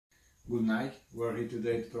Good night. We're here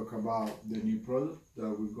today to talk about the new product that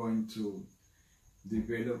we're going to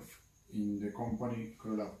develop in the company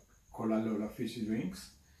Cola Lola Fizzy Drinks.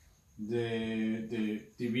 The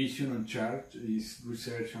division in charge is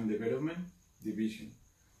Research and Development Division.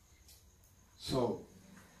 So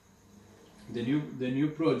the new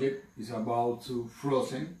project is about to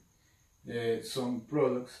frozen some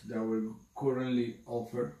products that we currently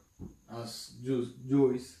offer as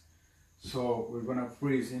juice. So we're gonna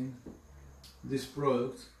freeze in these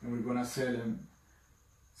products and we're gonna sell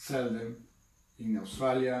them in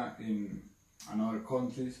Australia, in other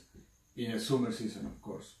countries, in a summer season, of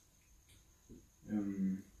course.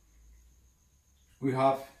 We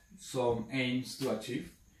have some aims to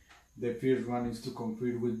achieve. The first one is to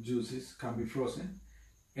compete with juices can be frozen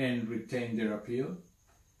and retain their appeal.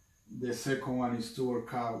 The second one is to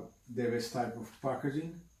work out the best type of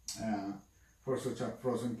packaging for such a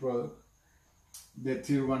frozen product. The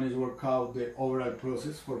third one is work out the overall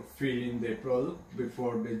process for filling the product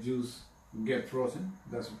before the juice get frozen.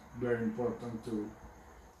 That's very important to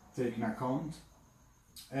take in account.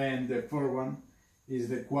 And the fourth one is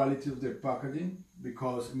the quality of the packaging,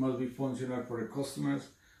 because it must be functional for the customers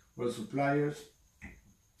or suppliers.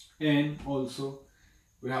 And also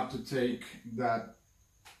we have to take that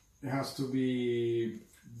it has to be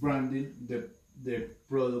branding the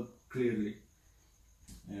product clearly.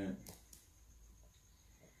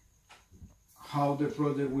 How the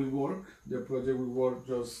project will work? The project will work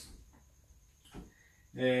just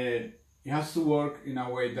it has to work in a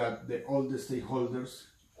way that all the stakeholders'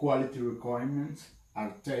 quality requirements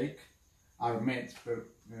are met,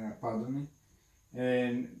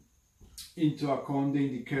 and into account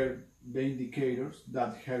the indicators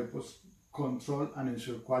that help us control and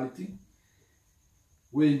ensure quality.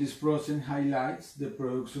 Within this process highlights the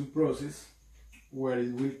production process, where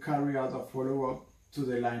it will carry out a follow-up to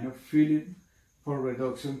the line of filling for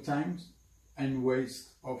reduction times and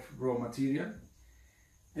waste of raw material.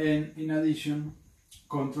 And in addition,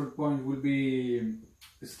 control points will be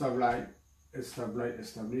established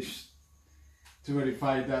to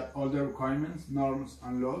verify that all the requirements, norms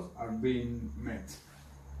and laws are being met.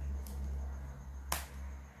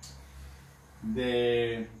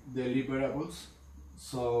 The deliverables.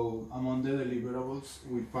 So among the deliverables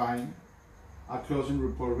we find a closing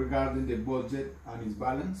report regarding the budget and its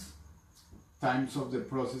balance, times of the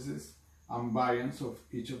processes and variance of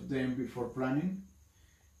each of them before planning,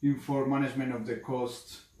 inform management of the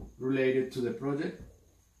costs related to the project,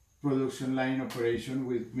 production line operation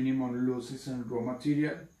with minimum losses and raw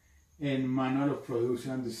material, and manual of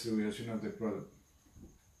production and distribution of the product.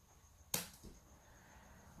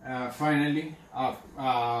 Finally,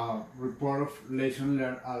 a report of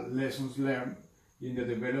lessons learned in the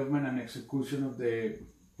development and execution of the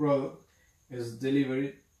product is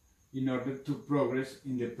delivered in order to progress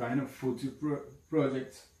in the plan of future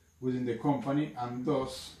projects within the company, and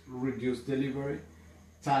thus reduce delivery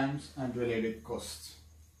times and related costs.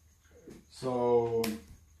 So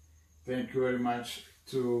thank you very much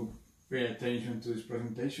to pay attention to this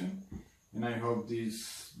presentation, and I hope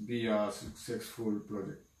this be a successful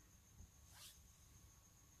project.